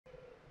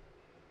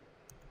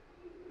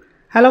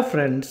Hello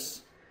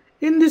friends,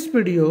 in this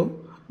video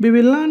we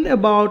will learn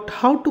about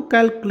how to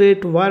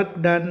calculate work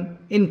done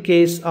in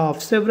case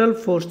of several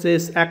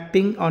forces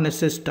acting on a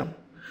system.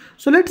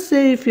 So let's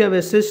say if you have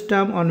a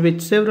system on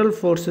which several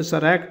forces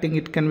are acting,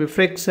 it can be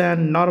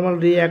friction, normal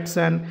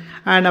reaction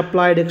and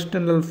applied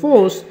external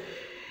force.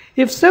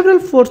 If several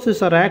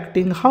forces are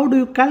acting, how do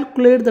you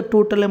calculate the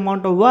total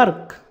amount of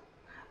work?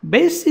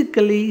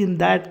 Basically, in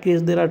that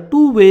case, there are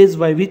two ways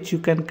by which you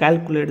can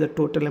calculate the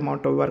total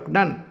amount of work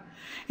done.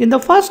 In the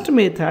first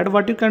method,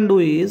 what you can do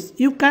is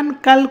you can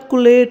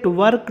calculate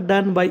work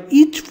done by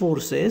each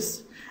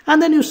forces and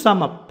then you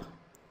sum up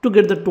to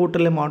get the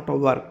total amount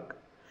of work.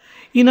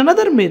 In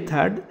another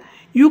method,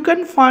 you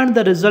can find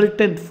the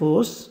resultant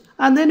force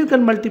and then you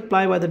can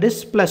multiply by the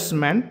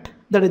displacement,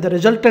 that is the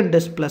resultant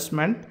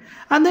displacement,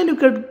 and then you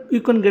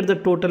can get the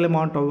total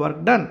amount of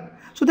work done.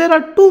 So there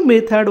are two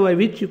methods by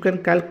which you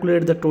can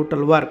calculate the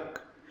total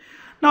work.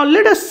 Now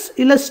let us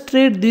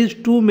illustrate these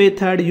two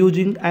methods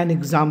using an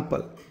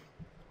example.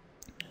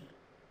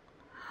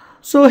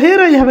 So here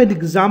I have an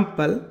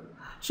example.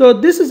 So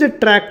this is a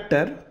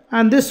tractor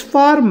and this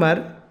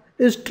farmer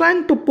is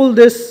trying to pull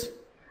this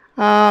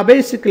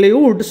basically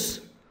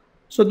woods.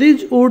 So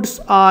these woods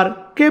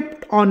are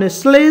kept on a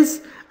sled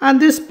and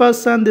this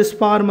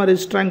farmer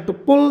is trying to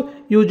pull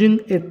using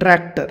a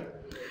tractor.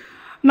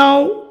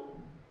 Now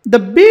the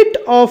weight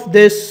of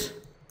this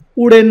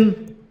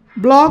wooden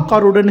block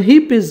or wooden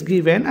heap is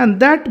given and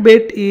that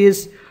weight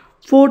is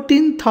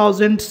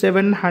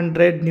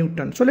 14,700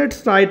 Newton. So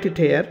let's write it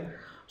here.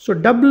 So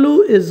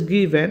W is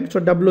given, so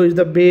W is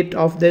the weight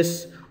of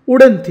this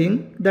wooden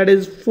thing, that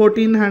is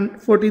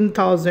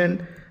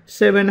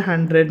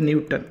 14,700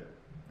 Newton.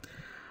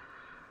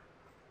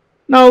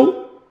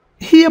 Now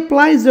he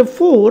applies a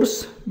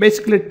force,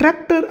 basically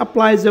tractor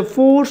applies a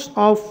force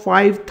of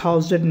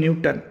 5,000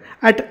 Newton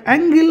at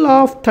angle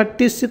of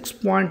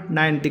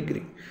 36.9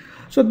 degree.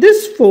 So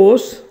this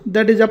force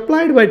that is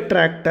applied by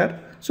tractor,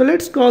 so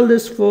let's call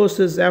this force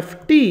as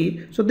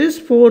Ft. So this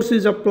force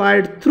is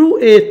applied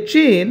through a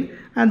chain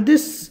and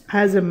this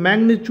has a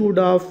magnitude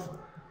of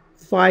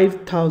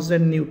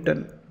 5,000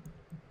 Newton.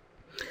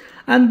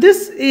 And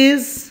this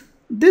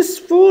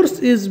force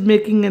is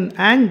making an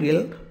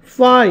angle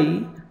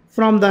phi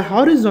from the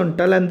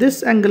horizontal and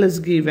this angle is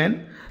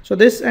given. So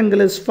this angle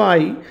is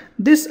phi,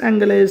 this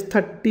angle is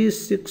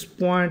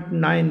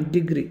 36.9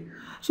 degree.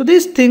 So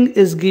this thing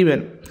is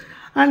given.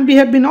 And we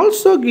have been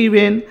also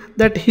given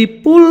that he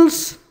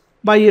pulls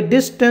by a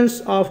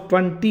distance of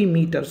 20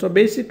 meters. So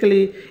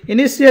basically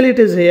initially it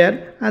is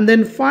here and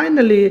then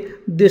finally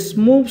this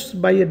moves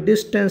by a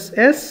distance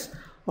s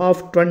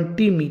of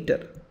 20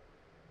 meters.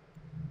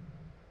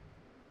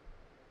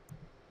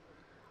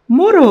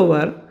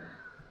 Moreover,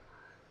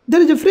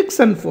 there is a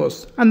friction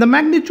force and the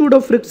magnitude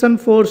of friction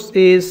force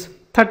is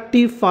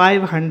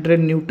 3,500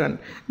 Newton,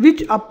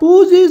 which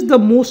opposes the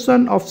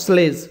motion of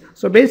sledge.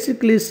 So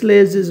basically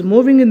sledge is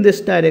moving in this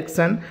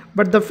direction,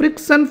 but the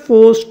friction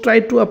force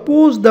tries to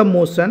oppose the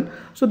motion.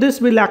 So this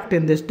will act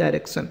in this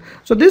direction.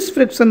 So this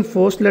friction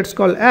force, let's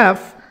call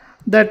F,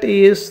 that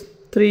is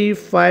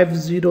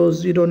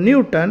 3,500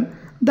 Newton,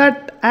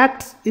 that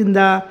acts in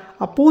the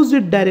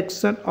opposite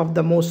direction of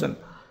the motion.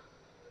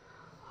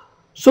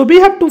 So we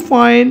have to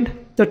find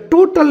the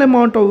total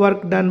amount of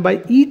work done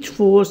by each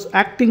force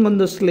acting on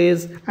the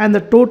sledge and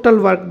the total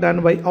work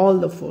done by all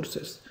the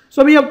forces.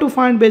 So we have to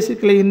find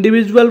basically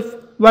individual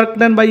work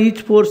done by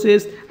each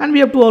forces and we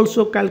have to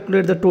also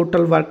calculate the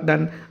total work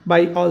done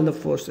by all the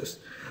forces.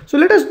 So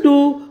let us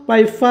do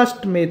by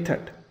first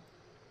method.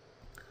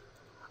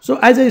 So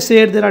as I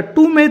said, there are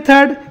two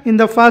methods. In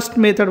the first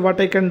method,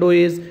 what I can do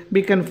is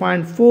we can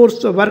find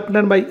force work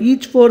done by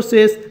each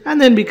forces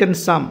and then we can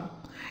sum.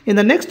 In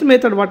the next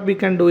method, what we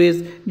can do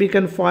is we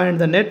can find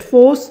the net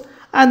force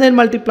and then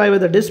multiply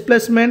with the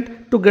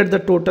displacement to get the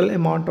total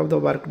amount of the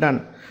work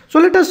done. So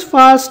let us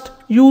first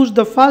use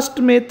the first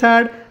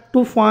method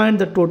to find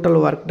the total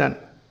work done.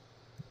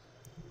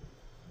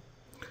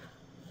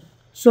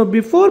 So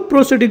before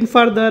proceeding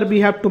further, we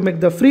have to make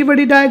the free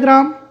body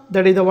diagram,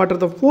 that is what are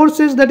the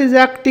forces that is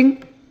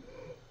acting.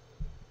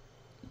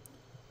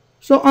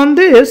 So on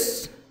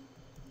this,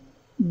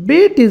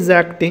 weight is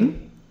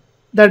acting,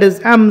 that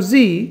is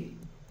mg.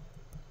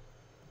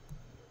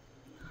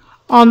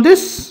 On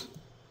this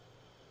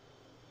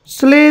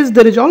sledge,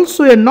 there is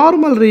also a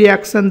normal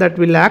reaction that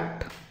will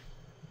act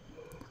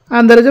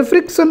and there is a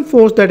friction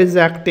force that is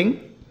acting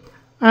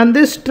and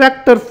this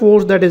tractor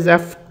force that is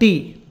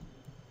Ft.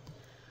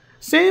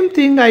 Same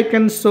thing I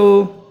can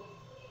show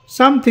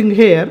something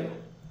here.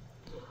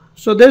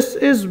 So this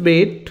is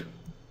weight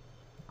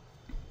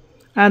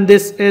and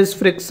this is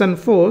friction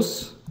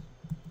force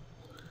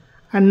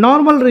and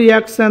normal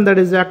reaction that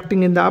is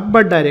acting in the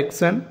upward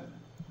direction.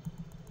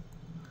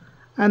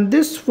 And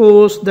this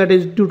force that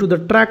is due to the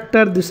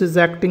tractor, this is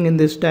acting in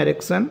this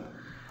direction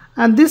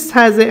and this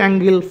has an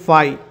angle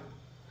phi.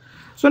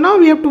 So now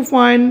we have to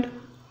find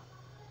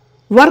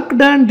work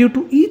done due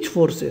to each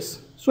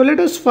forces. So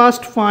let us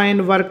first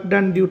find work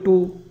done due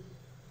to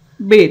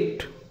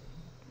weight.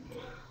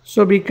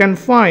 So we can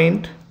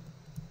find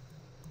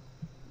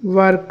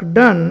work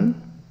done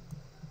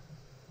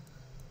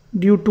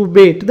due to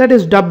weight, that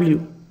is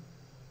W.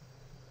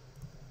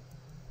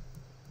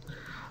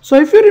 So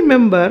if you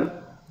remember,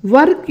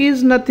 work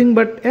is nothing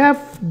but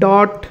F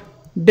dot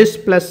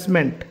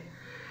displacement.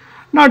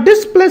 Now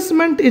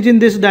displacement is in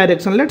this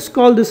direction. Let's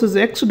call this as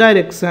X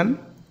direction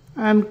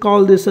and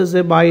call this as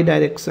a Y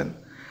direction.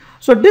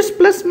 So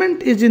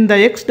displacement is in the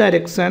X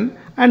direction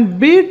and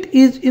weight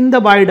is in the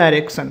Y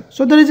direction.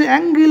 So there is an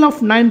angle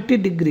of 90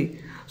 degree.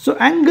 So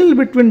angle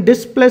between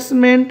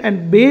displacement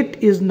and weight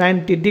is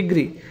 90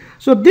 degree.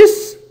 So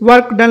this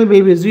work done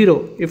will be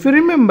 0. If you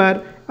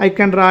remember, I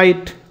can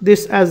write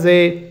this as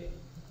a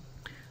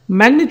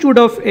magnitude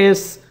of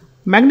S,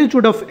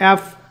 magnitude of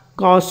F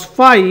cos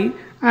phi,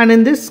 and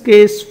in this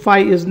case phi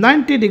is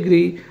 90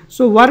 degree.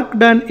 So work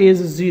done is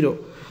 0.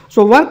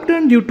 So work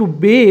done due to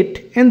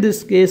weight in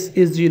this case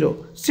is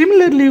 0.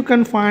 Similarly, you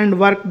can find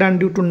work done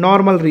due to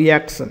normal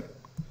reaction.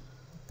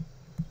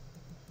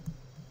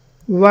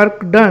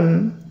 Work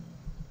done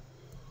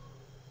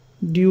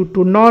due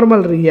to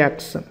normal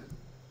reaction,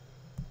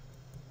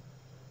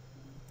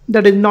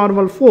 that is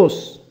normal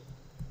force.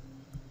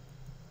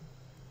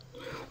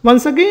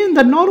 Once again,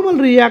 the normal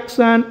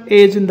reaction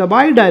is in the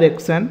Y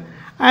direction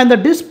and the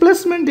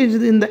displacement is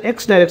in the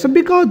X direction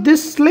because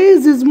this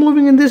sled is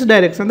moving in this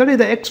direction, that is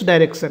the X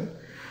direction.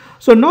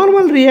 So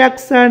normal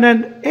reaction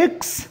and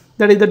X,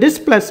 that is the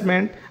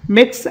displacement,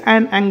 makes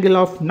an angle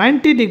of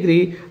 90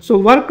 degree. So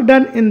work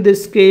done in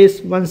this case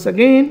once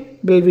again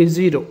will be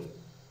 0.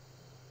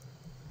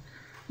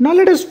 Now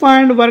let us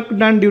find work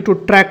done due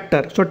to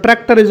tractor. So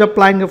tractor is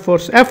applying a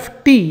force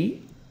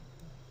Ft.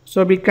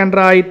 So we can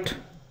write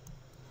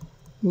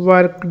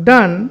work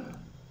done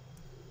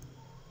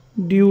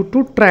due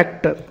to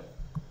tractor.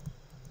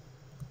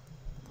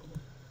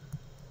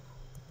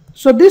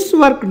 So this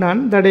work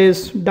done, that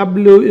is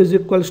W is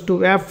equals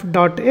to F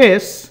dot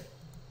S.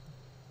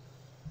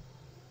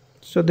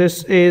 So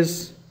this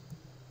is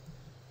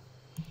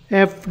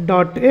F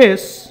dot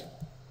S,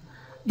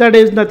 that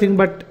is nothing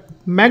but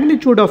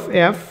magnitude of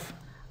F,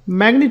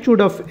 magnitude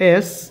of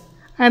S,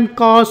 and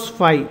cos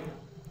phi.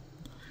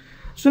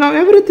 So now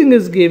everything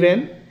is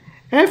given.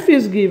 F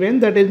is given,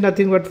 that is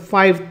nothing but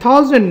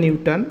 5000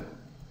 Newton,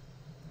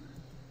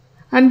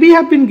 and we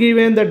have been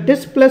given that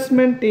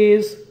displacement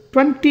is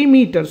 20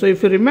 meters. So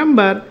if you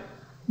remember,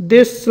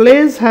 this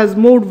sled has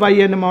moved by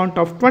an amount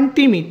of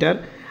 20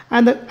 meter,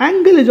 and the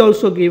angle is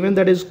also given,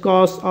 that is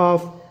cos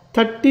of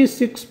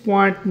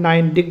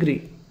 36.9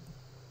 degree.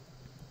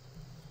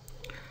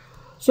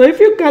 So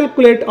if you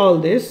calculate all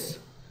this,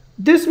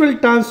 this will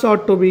turn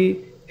out to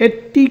be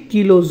 80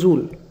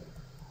 kilojoule.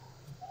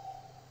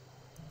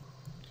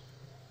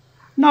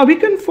 Now we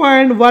can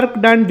find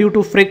work done due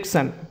to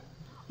friction.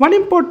 One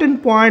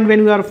important point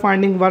when we are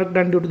finding work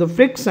done due to the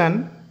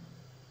friction,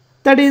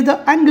 that is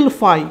the angle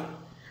phi.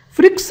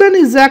 Friction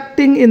is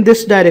acting in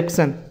this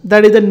direction,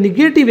 that is the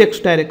negative X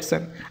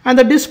direction, and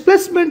the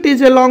displacement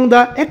is along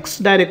the X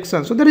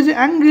direction. So there is an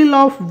angle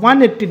of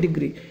 180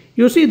 degree.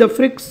 You see the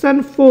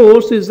friction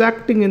force is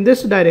acting in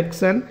this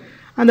direction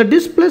and the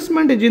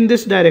displacement is in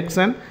this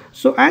direction.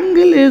 So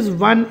angle is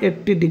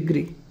 180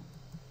 degree.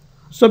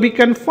 So we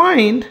can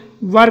find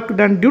work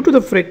done due to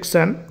the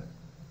friction.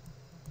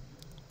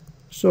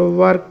 So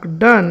work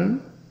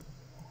done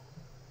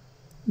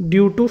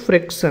due to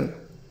friction.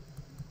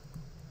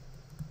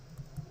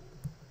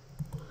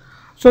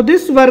 So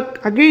this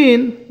work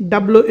again,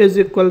 W is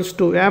equals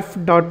to F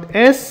dot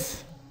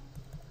S,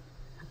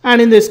 and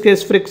in this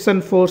case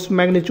friction force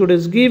magnitude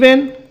is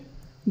given,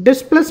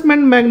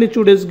 displacement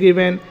magnitude is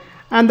given,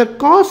 and the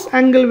cos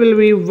angle will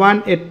be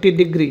 180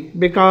 degree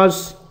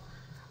because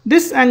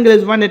this angle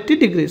is 180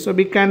 degree. So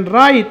we can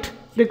write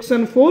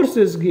friction force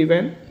is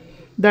given,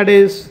 that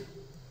is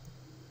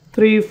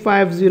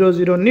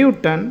 3500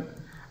 Newton,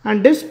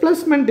 and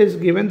displacement is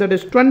given, that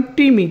is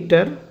 20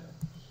 meter,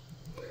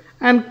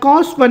 and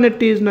cos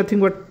 180 is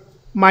nothing but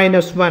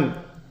 -1.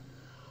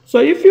 So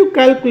if you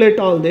calculate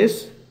all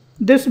this,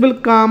 this will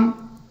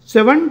come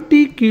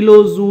 70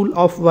 kilojoule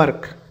of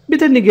work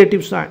with a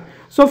negative sign.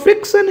 So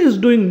friction is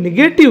doing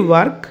negative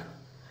work,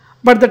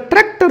 but the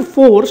tractor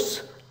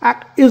force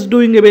is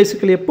doing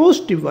basically a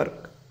positive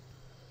work.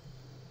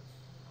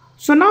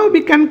 So now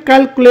we can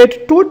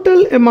calculate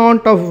total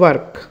amount of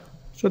work.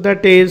 So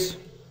that is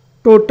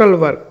total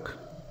work.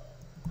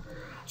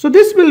 So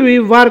this will be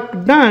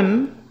work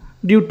done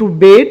due to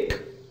weight.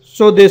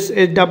 So this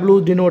is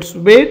W denotes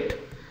weight.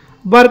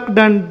 Work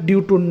done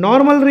due to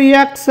normal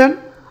reaction.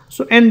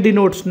 So N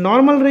denotes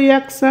normal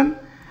reaction.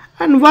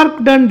 And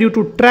work done due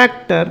to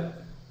tractor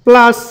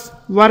plus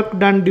work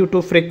done due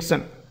to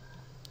friction.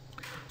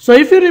 So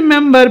if you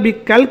remember, we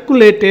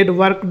calculated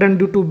work done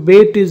due to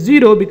weight is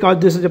 0 because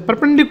this is a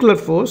perpendicular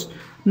force.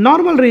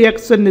 Normal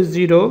reaction is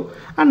 0,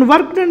 and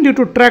work done due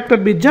to tractor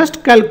we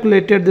just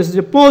calculated, this is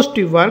a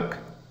positive work,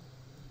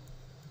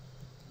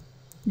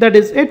 that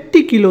is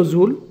 80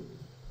 kilojoule,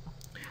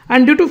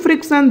 and due to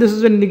friction this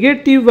is a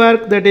negative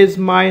work, that is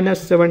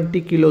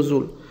 -70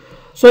 kilojoule.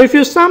 So if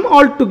you sum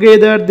all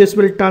together, this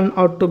will turn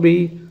out to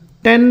be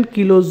 10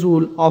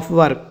 kilojoule of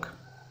work.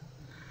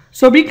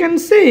 So we can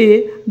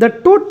say the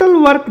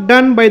total work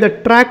done by the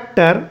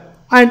tractor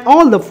and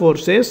all the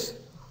forces.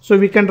 So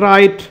we can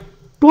write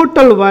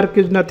total work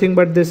is nothing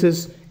but this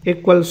is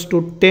equals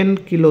to 10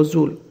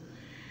 kilojoule.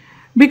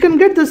 We can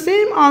get the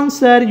same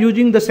answer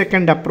using the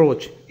second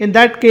approach. In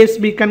that case,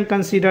 we can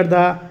consider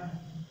the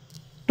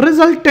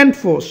resultant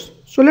force.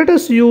 So let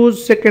us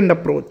use second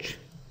approach.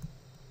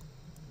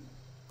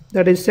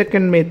 That is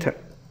second method.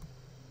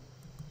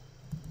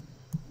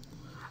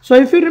 So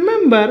if you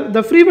remember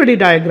the free body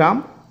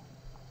diagram,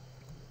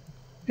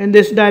 in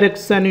this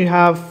direction you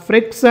have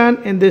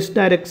friction, in this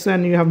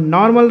direction you have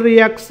normal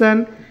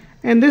reaction,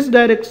 in this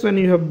direction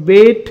you have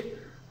weight,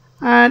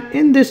 and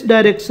in this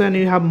direction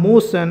you have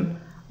motion,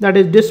 that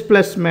is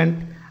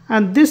displacement,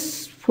 and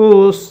this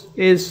force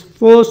is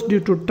force due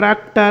to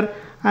tractor,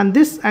 and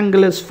this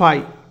angle is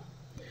phi.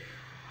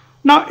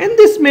 Now in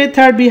this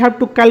method we have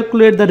to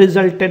calculate the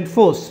resultant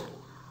force.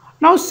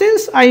 Now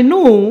since I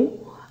know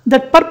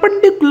that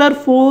perpendicular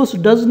force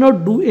does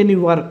not do any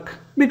work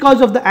because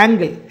of the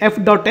angle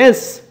F dot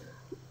S,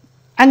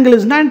 angle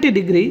is 90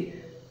 degree.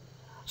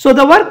 So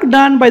the work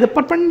done by the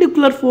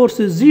perpendicular force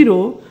is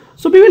 0.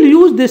 So we will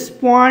use this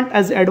point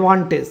as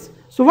advantage.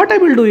 So what I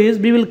will do is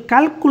we will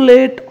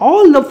calculate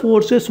all the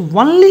forces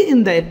only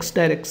in the x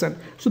direction.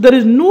 So there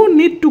is no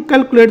need to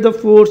calculate the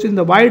force in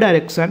the y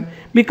direction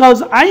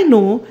because I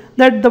know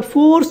that the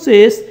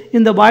forces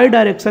in the y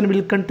direction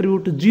will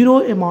contribute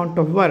 0 amount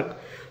of work.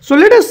 So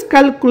let us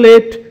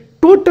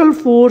calculate total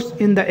force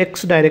in the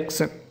x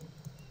direction.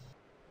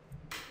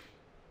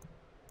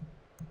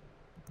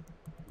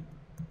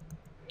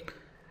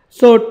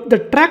 So the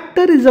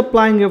tractor is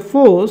applying a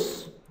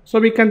force. So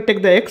we can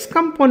take the x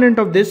component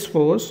of this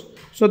force.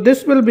 So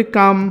this will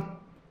become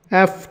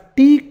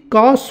Ft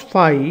cos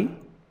phi,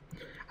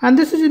 and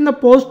this is in the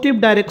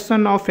positive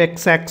direction of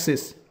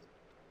x-axis.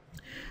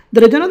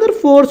 There is another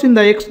force in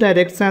the x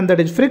direction, that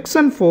is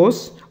friction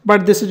force,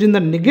 but this is in the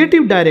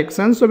negative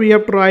direction, so we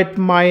have to write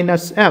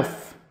minus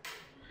F.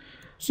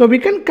 So we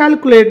can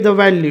calculate the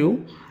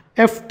value.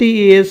 Ft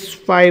is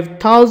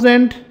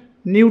 5000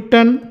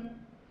 Newton,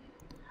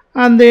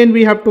 and then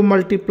we have to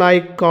multiply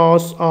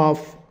cos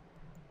of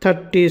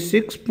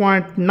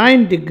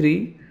 36.9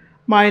 degree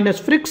minus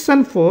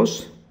friction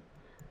force,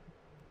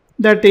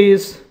 that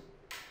is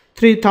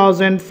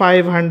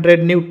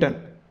 3500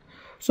 Newton.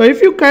 So if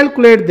you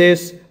calculate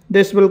this,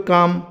 this will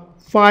come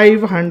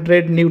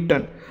 500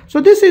 Newton.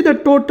 So this is the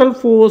total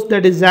force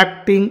that is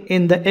acting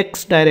in the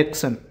x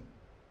direction.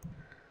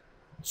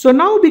 So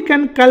now we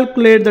can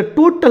calculate the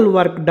total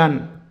work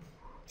done.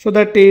 So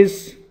that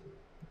is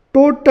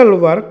total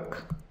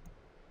work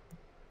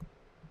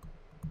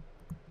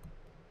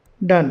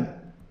done.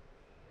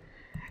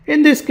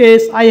 In this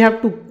case, I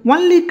have to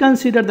only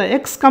consider the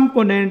x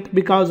component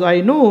because I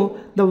know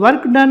the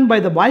work done by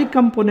the y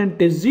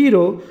component is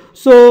 0.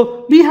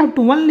 So we have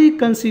to only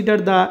consider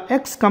the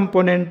x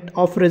component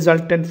of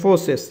resultant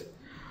forces.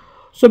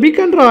 So we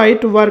can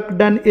write work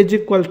done is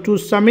equal to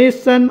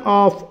summation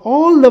of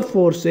all the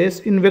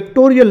forces in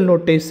vectorial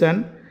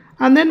notation,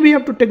 and then we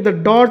have to take the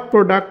dot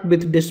product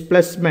with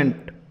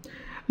displacement.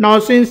 Now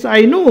since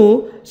I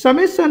know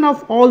summation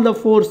of all the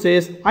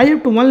forces, I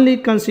have to only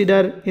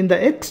consider in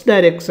the x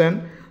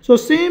direction. So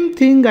same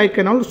thing I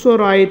can also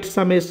write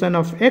summation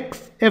of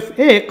x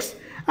fx,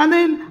 and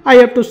then I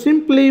have to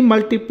simply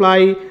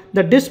multiply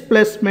the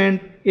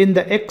displacement in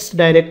the x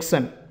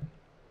direction.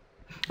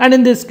 And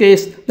in this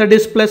case the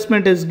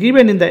displacement is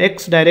given in the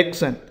x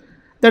direction,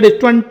 that is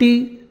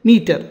 20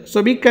 meter.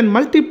 So we can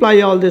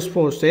multiply all these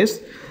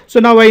forces. So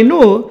now I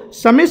know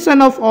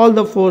summation of all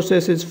the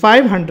forces is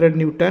 500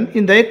 Newton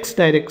in the x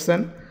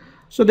direction.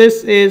 So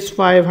this is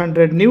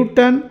 500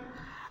 Newton,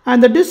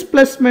 and the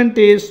displacement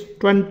is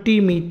 20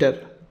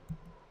 meter.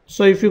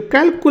 So if you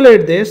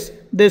calculate this,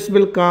 this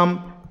will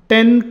come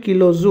 10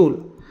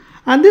 kilojoule,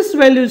 and this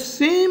value is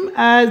same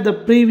as the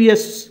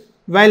previous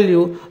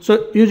value.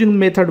 So using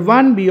method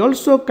 1, we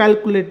also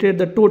calculated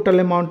the total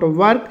amount of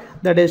work,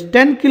 that is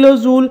 10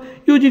 kilojoule.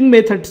 Using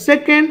method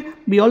 2,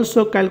 we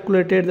also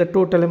calculated the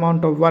total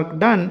amount of work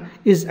done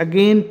is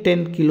again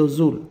 10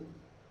 kilojoule.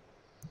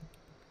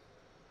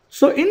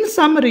 So in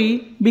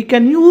summary, we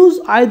can use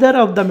either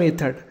of the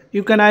method.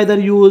 You can either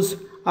use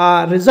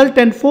a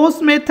resultant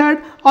force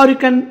method, or you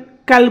can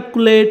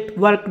calculate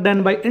work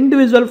done by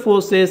individual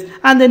forces,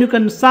 and then you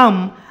can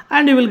sum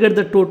and you will get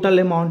the total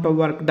amount of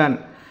work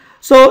done.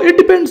 So it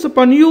depends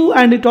upon you,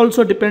 and it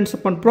also depends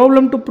upon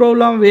problem to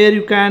problem, where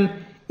you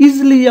can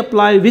easily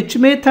apply which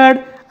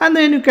method, and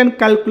then you can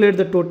calculate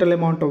the total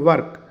amount of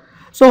work.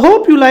 So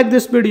hope you like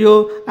this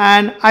video,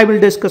 and I will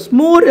discuss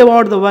more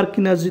about the work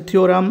energy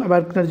theorem,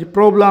 work energy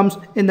problems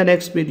in the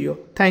next video.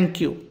 Thank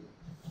you.